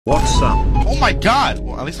What's up? Oh my god!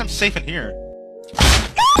 Well, at least I'm safe in here.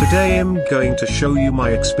 Today I'm going to show you my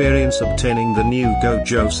experience obtaining the new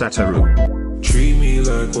Gojo Satoru. Treat me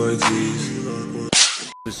like white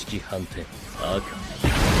teeth.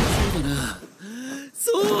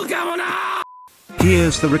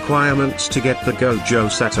 Here's the requirements to get the Gojo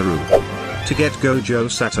Satoru. To get Gojo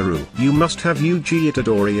Satoru, you must have Yuji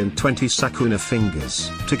Itadori and 20 Sakura fingers.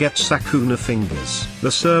 To get Sakura fingers,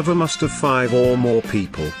 the server must have 5 or more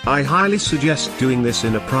people. I highly suggest doing this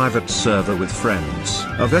in a private server with friends.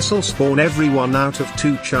 A vessel spawn every 1 out of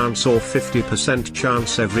 2 chance or 50%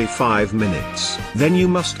 chance every 5 minutes. Then you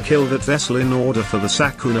must kill that vessel in order for the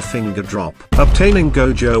Sakura finger drop. Obtaining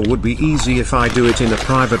Gojo would be easy if I do it in a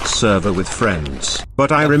private server with friends.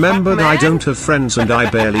 But I remembered I don't have friends and I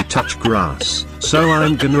barely touch grass. So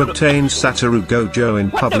I'm gonna obtain Satoru Gojo in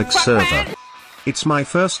public server. It's my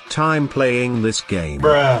first time playing this game.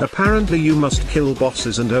 Apparently you must kill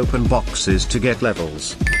bosses and open boxes to get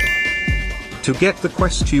levels. To get the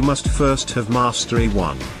quest you must first have Mastery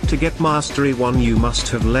 1. To get Mastery 1 you must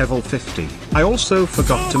have level 50. I also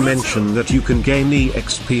forgot to mention that you can gain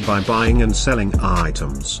EXP by buying and selling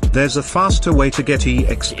items. There's a faster way to get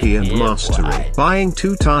EXP and Mastery. Buying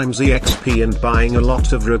 2 times EXP and buying a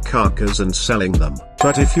lot of Rukakas and selling them.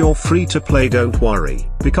 But if you're free to play don't worry,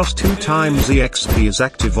 because 2 times EXP is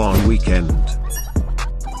active on weekend.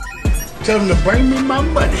 Tell them to bring me my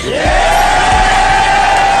money.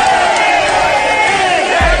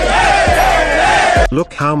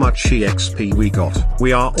 Look how much EXP we got.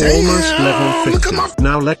 We are almost level 50.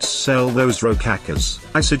 Now let's sell those Rokakas.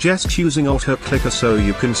 I suggest using auto clicker so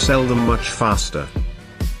you can sell them much faster.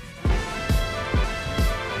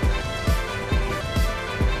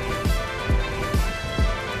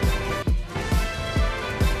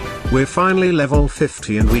 We're finally level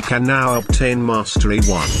 50 and we can now obtain Mastery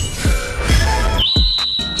 1.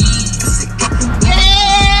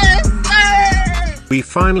 We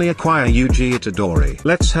finally acquire Yuji Itadori.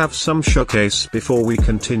 Let's have some showcase before we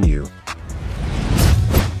continue.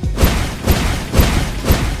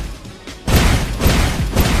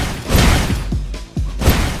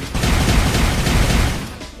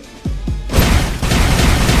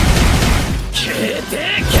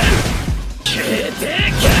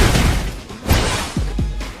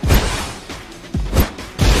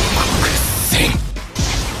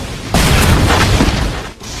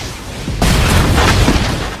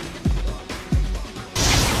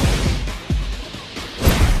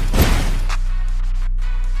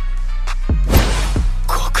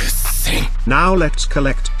 Now let's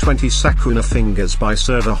collect 20 Sakura fingers by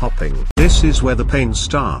server hopping. This is where the pain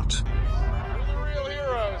start. Real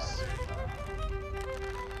heroes.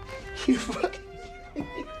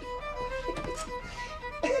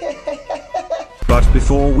 But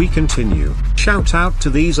before we continue, shout out to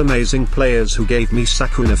these amazing players who gave me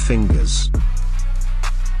Sakura fingers.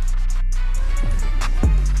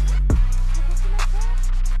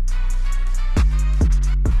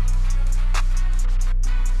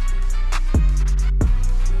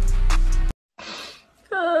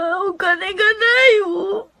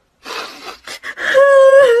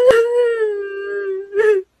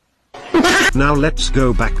 Now let's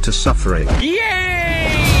go back to suffering. Yay!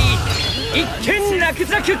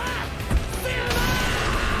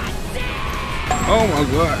 Oh my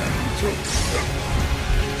god.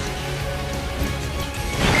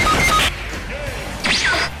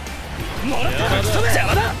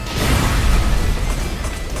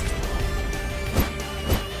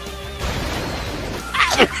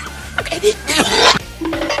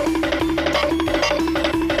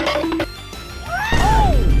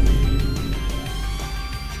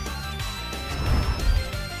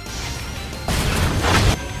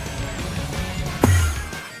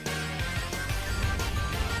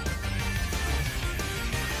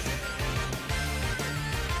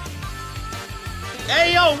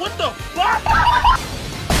 Hey yo, what the fuck?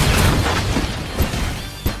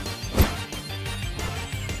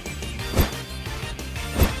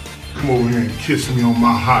 Come over here and kiss me on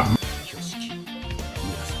my hot mouth.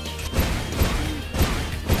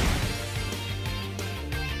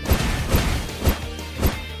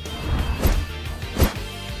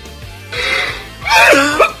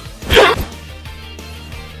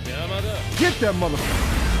 Get that motherfucker.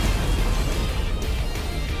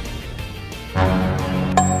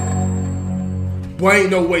 Boy,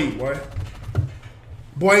 ain't no way, boy.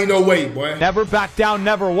 Boy, ain't no way, boy. Never back down,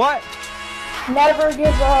 never what? Never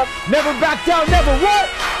give up. Never back down, never what?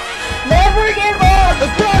 Never give up.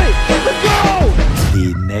 Let's got it. Let's go.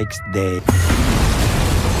 The next day.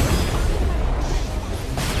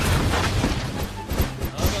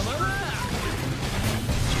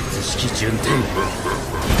 式順天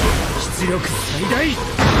出力最大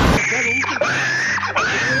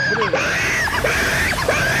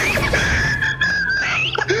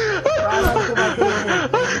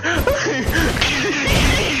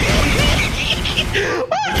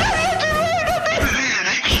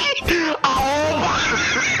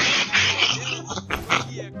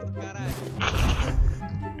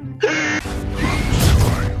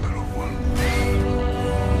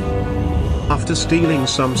After stealing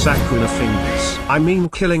some Sakura fingers, I mean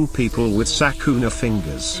killing people with Sakura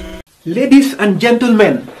fingers. Ladies and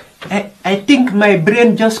gentlemen, I think my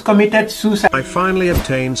brain just committed suicide. I finally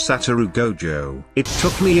obtained Satoru Gojo. It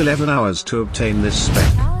took me 11 hours to obtain this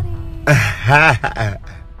spec.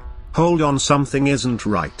 Hold on, something isn't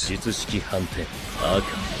right.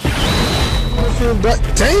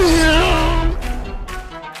 Damn!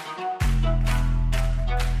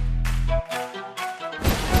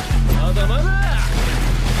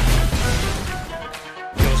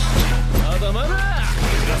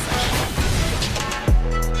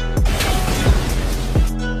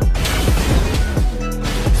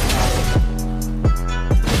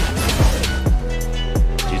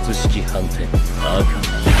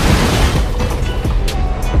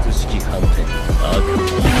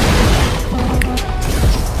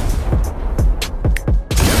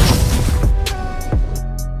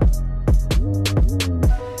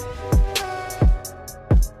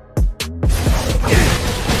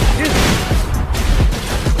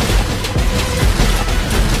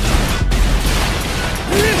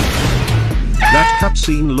 That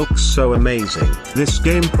cutscene looks so amazing. This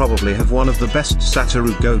game probably have one of the best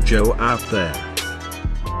Satoru Gojo out there.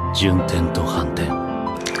 順天と反転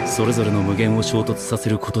それぞれの無限を衝突させ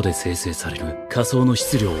ることで生成される仮想の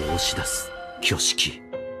質量を押し出す挙式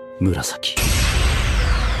紫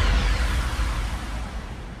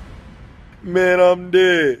Man, I'm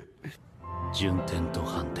dead. 順天と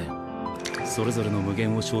反転それぞれの無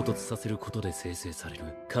限を衝突させることで生成される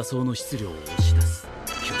仮想の質量を押し出す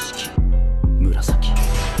挙式紫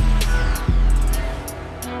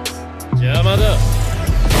邪魔だ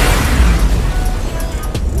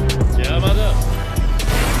邪魔だ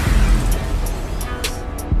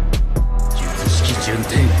術式順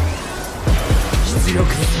天出力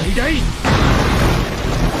最大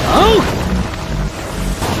青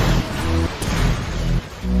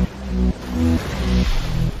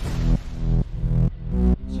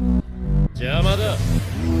邪魔だ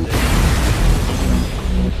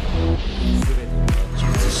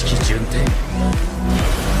術式順天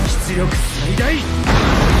出力最大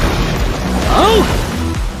青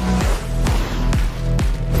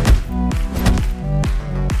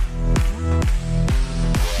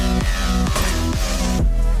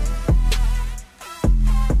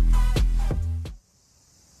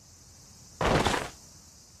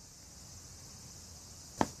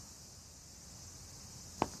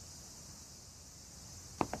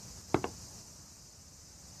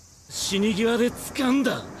死に際で掴ん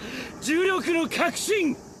だ重力の確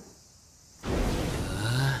信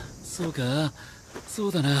ああそうかそ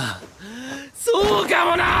うだなそうか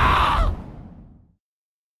もな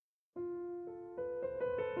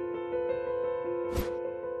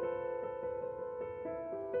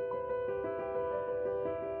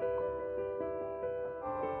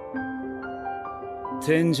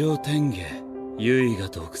天上天下唯我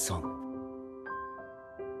独尊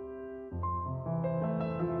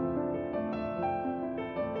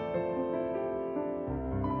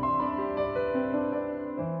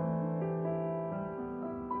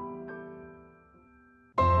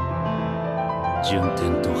順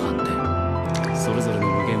天と反転それぞれの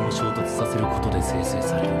無限を衝突させることで生成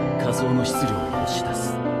される仮想の質量を押し出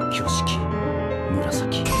す挙式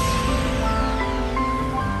紫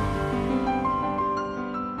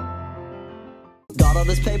Got all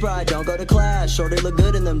this paper, I don't go to class. Shorty look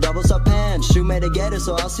good in them double-up pants. Shoe made to get it,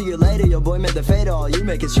 so I'll see you later. Your boy made the fade, all you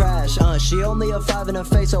make is trash. She only a 5 in her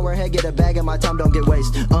face, so her head get a bag and my time don't get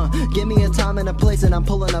waste. Give me a time and a place and I'm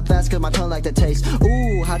pulling up fast cause my tongue like the taste.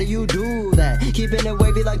 Ooh, how do you do that? Keeping it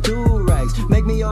wavy like do-rags. Make me